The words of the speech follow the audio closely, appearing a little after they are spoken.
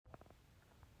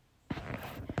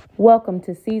Welcome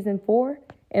to Season 4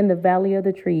 in the Valley of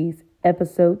the Trees,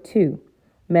 Episode 2,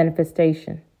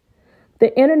 Manifestation.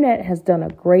 The internet has done a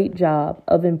great job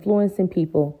of influencing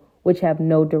people which have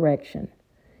no direction.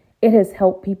 It has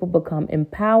helped people become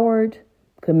empowered,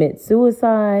 commit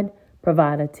suicide,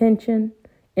 provide attention,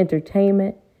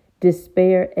 entertainment,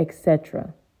 despair,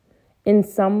 etc. In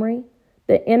summary,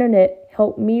 the internet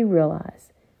helped me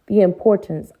realize the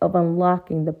importance of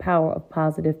unlocking the power of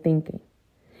positive thinking.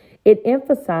 It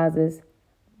emphasizes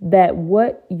that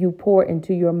what you pour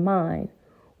into your mind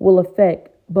will affect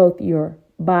both your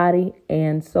body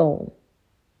and soul.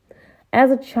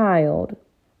 As a child,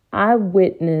 I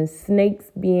witnessed snakes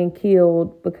being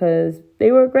killed because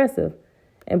they were aggressive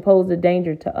and posed a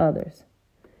danger to others.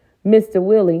 Mr.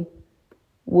 Willie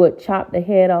would chop the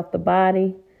head off the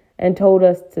body and told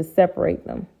us to separate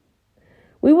them.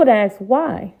 We would ask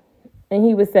why, and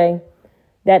he would say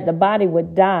that the body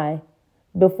would die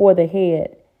before the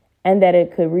head and that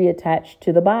it could reattach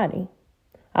to the body.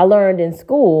 I learned in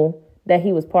school that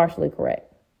he was partially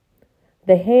correct.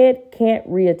 The head can't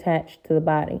reattach to the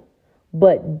body,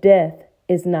 but death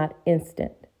is not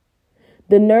instant.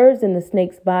 The nerves in the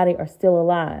snake's body are still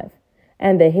alive,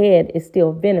 and the head is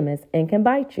still venomous and can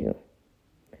bite you.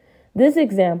 This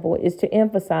example is to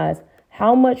emphasize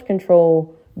how much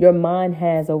control your mind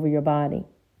has over your body.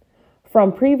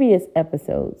 From previous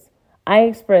episodes, I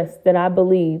expressed that I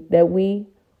believe that we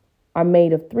are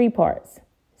made of 3 parts: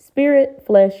 spirit,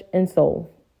 flesh, and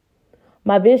soul.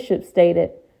 My bishop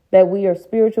stated that we are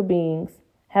spiritual beings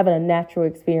having a natural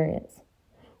experience.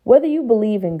 Whether you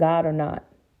believe in God or not,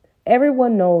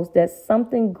 everyone knows that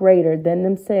something greater than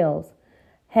themselves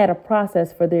had a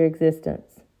process for their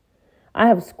existence. I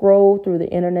have scrolled through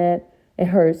the internet and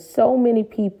heard so many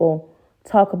people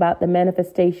talk about the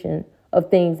manifestation of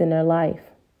things in their life.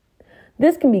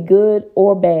 This can be good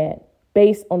or bad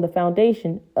based on the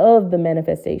foundation of the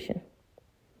manifestation.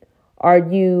 Are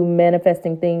you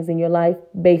manifesting things in your life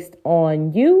based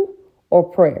on you or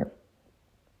prayer?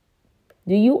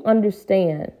 Do you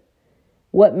understand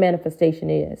what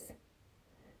manifestation is?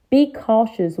 Be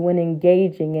cautious when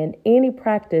engaging in any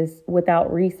practice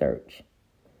without research.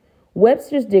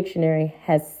 Webster's dictionary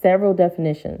has several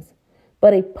definitions,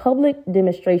 but a public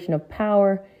demonstration of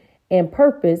power and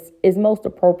purpose is most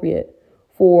appropriate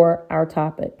for our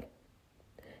topic.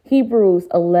 Hebrews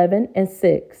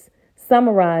 11:6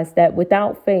 summarize that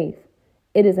without faith,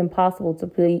 it is impossible to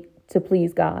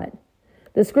please God.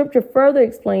 The scripture further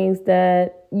explains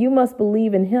that you must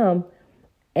believe in him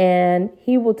and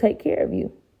he will take care of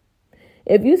you.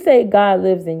 If you say God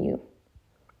lives in you,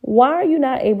 why are you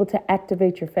not able to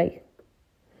activate your faith?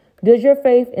 Does your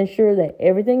faith ensure that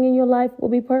everything in your life will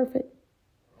be perfect?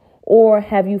 Or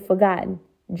have you forgotten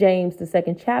James, the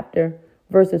 2nd chapter,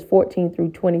 verses 14 through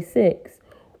 26,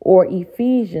 or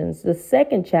Ephesians, the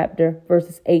 2nd chapter,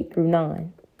 verses 8 through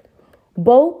 9?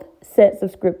 Both sets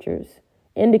of scriptures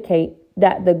indicate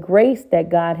that the grace that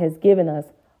God has given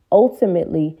us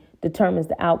ultimately determines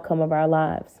the outcome of our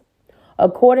lives.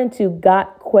 According to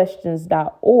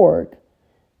gotquestions.org,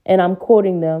 and I'm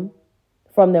quoting them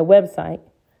from their website,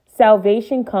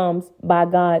 salvation comes by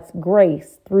God's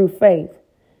grace through faith,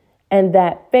 and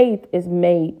that faith is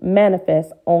made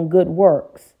manifest on good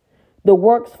works. The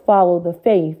works follow the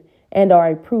faith and are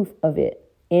a proof of it.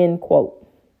 End quote.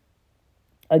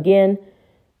 Again,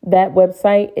 that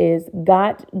website is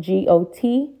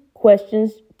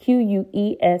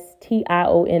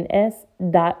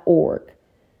gotquestions.org.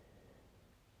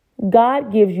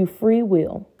 God gives you free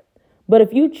will, but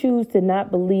if you choose to not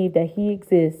believe that he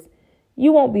exists,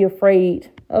 you won't be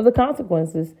afraid of the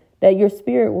consequences that your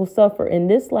spirit will suffer in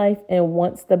this life and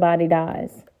once the body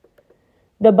dies.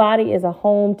 The body is a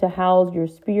home to house your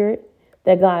spirit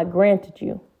that God granted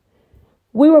you.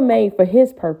 We were made for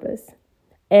his purpose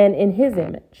and in his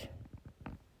image.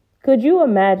 Could you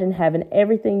imagine having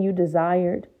everything you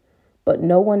desired, but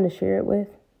no one to share it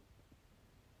with?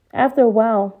 After a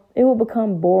while, it will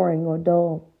become boring or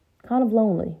dull, kind of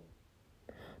lonely.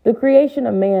 The creation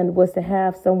of man was to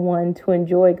have someone to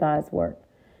enjoy God's work.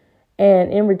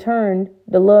 And in return,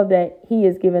 the love that he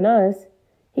has given us,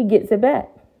 he gets it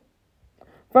back.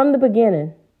 From the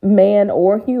beginning, man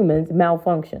or humans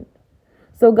malfunctioned.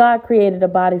 So God created a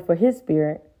body for his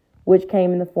spirit, which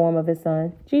came in the form of his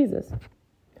son, Jesus.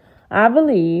 I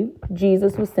believe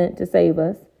Jesus was sent to save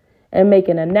us and make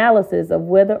an analysis of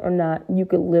whether or not you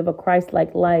could live a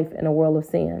Christ-like life in a world of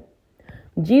sin.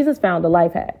 Jesus found a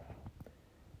life hack.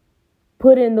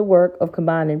 Put in the work of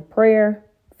combining prayer,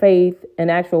 faith,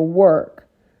 and actual work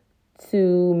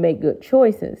to make good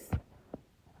choices.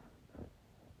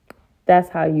 That's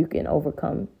how you can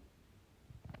overcome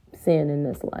sin in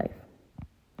this life.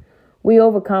 We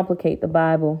overcomplicate the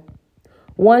Bible.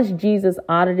 Once Jesus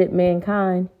audited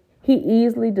mankind, he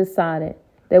easily decided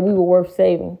that we were worth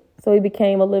saving, so he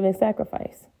became a living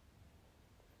sacrifice.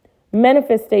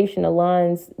 Manifestation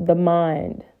aligns the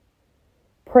mind.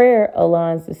 Prayer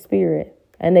aligns the spirit,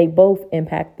 and they both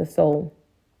impact the soul.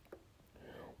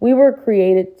 We were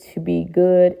created to be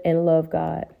good and love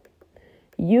God.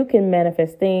 You can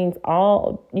manifest things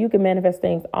all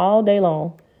day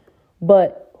long,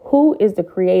 but who is the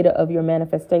creator of your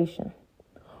manifestation?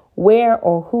 Where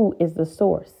or who is the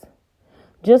source?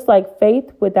 Just like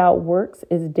faith without works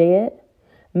is dead,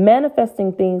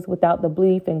 manifesting things without the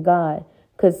belief in God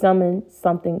could summon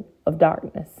something of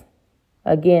darkness.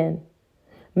 Again,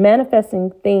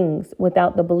 manifesting things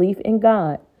without the belief in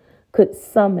God could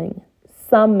summon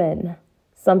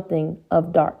something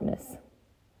of darkness.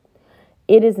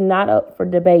 It is not up for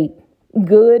debate.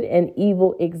 Good and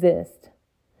evil exist.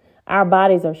 Our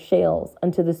bodies are shells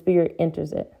until the spirit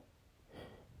enters it.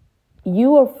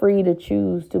 You are free to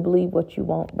choose to believe what you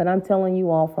want, but I'm telling you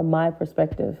all from my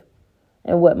perspective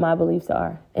and what my beliefs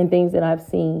are and things that I've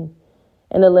seen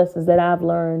and the lessons that I've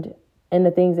learned and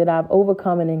the things that I've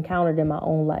overcome and encountered in my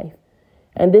own life.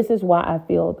 And this is why I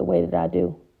feel the way that I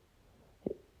do.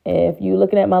 If you're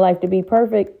looking at my life to be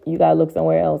perfect, you got to look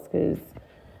somewhere else, because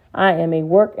I am a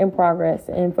work in progress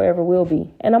and forever will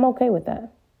be. And I'm okay with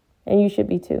that. And you should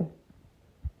be too.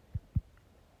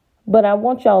 But I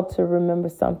want y'all to remember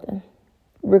something.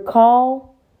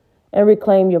 Recall and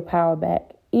reclaim your power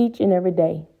back each and every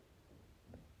day.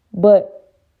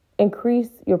 But increase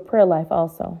your prayer life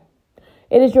also.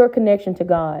 It is your connection to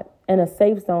God and a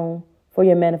safe zone for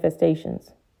your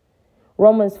manifestations.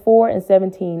 Romans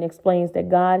 4:17 explains that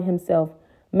God himself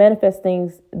manifests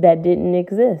things that didn't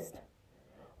exist.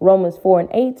 Romans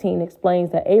 4:18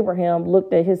 explains that Abraham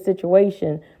looked at his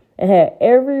situation and had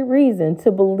every reason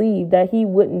to believe that he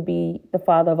wouldn't be the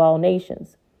father of all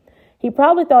nations. He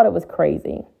probably thought it was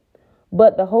crazy,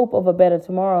 but the hope of a better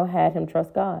tomorrow had him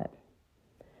trust God.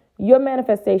 Your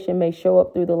manifestation may show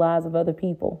up through the lives of other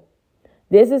people.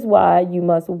 This is why you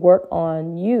must work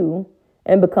on you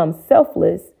and become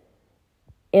selfless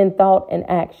in thought and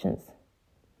actions.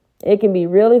 It can be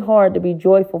really hard to be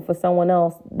joyful for someone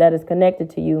else that is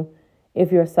connected to you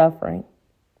if you're suffering.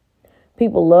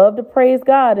 People love to praise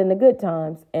God in the good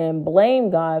times and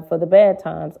blame God for the bad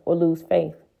times or lose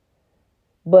faith.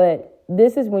 But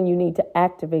this is when you need to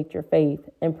activate your faith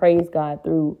and praise God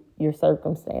through your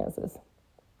circumstances.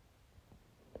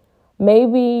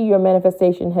 Maybe your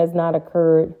manifestation has not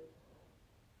occurred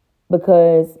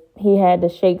because he had to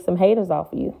shake some haters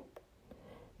off of you.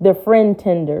 The friend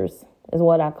tenders is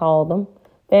what I call them,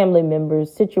 family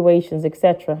members, situations,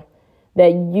 etc.,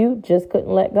 that you just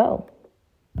couldn't let go.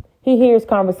 He hears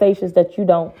conversations that you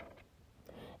don't.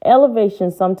 Elevation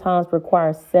sometimes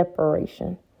requires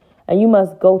separation, and you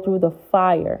must go through the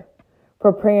fire,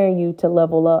 preparing you to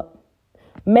level up.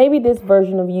 Maybe this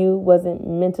version of you wasn't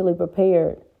mentally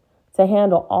prepared to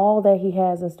handle all that he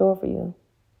has in store for you.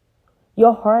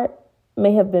 Your heart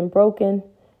may have been broken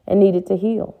and needed to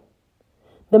heal.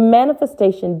 The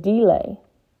manifestation delay,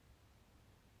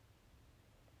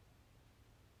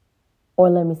 or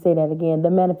let me say that again, the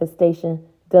manifestation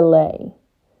delay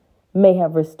may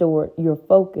have restored your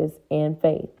focus and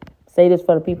faith. Say this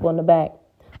for the people in the back.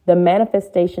 The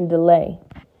manifestation delay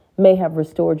may have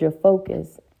restored your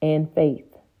focus and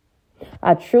faith.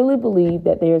 I truly believe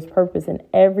that there is purpose in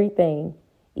everything,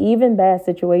 even bad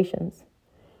situations.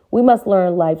 We must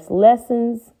learn life's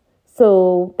lessons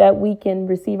so that we can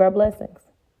receive our blessings.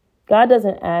 God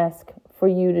doesn't ask for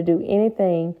you to do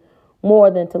anything more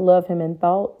than to love him in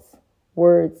thoughts,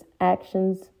 words,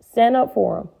 actions. Stand up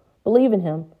for him. Believe in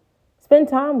him. Spend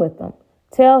time with him.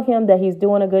 Tell him that he's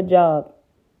doing a good job.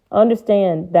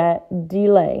 Understand that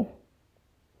delay.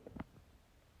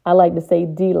 I like to say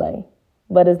delay,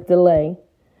 but it's delay.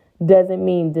 Doesn't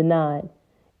mean denied.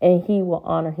 And he will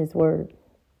honor his word.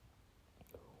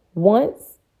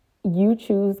 Once you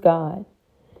choose God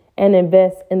and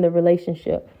invest in the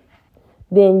relationship,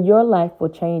 then your life will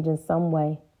change in some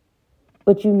way.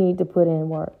 But you need to put in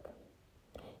work.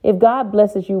 If God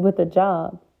blesses you with a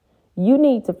job, you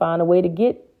need to find a way to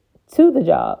get to the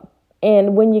job.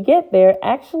 And when you get there,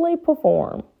 actually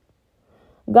perform.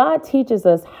 God teaches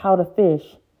us how to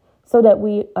fish so that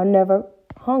we are never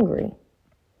hungry.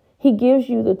 He gives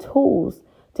you the tools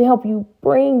to help you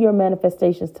bring your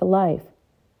manifestations to life.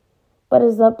 But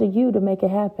it's up to you to make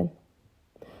it happen.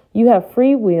 You have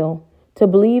free will to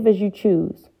believe as you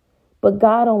choose, but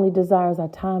God only desires our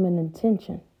time and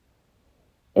intention.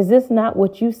 Is this not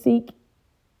what you seek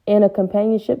in a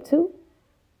companionship too?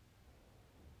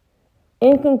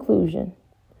 In conclusion,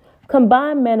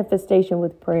 Combine manifestation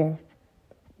with prayer,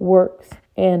 works,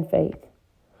 and faith.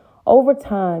 Over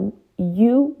time,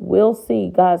 you will see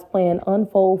God's plan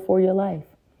unfold for your life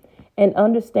and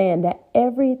understand that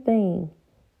everything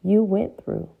you went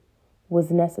through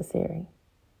was necessary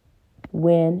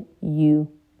when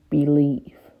you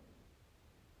believe.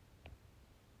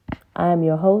 I am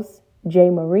your host, J.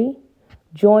 Marie.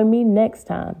 Join me next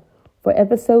time for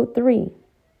episode 3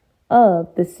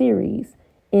 of the series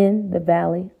In the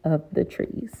Valley of the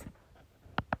Trees.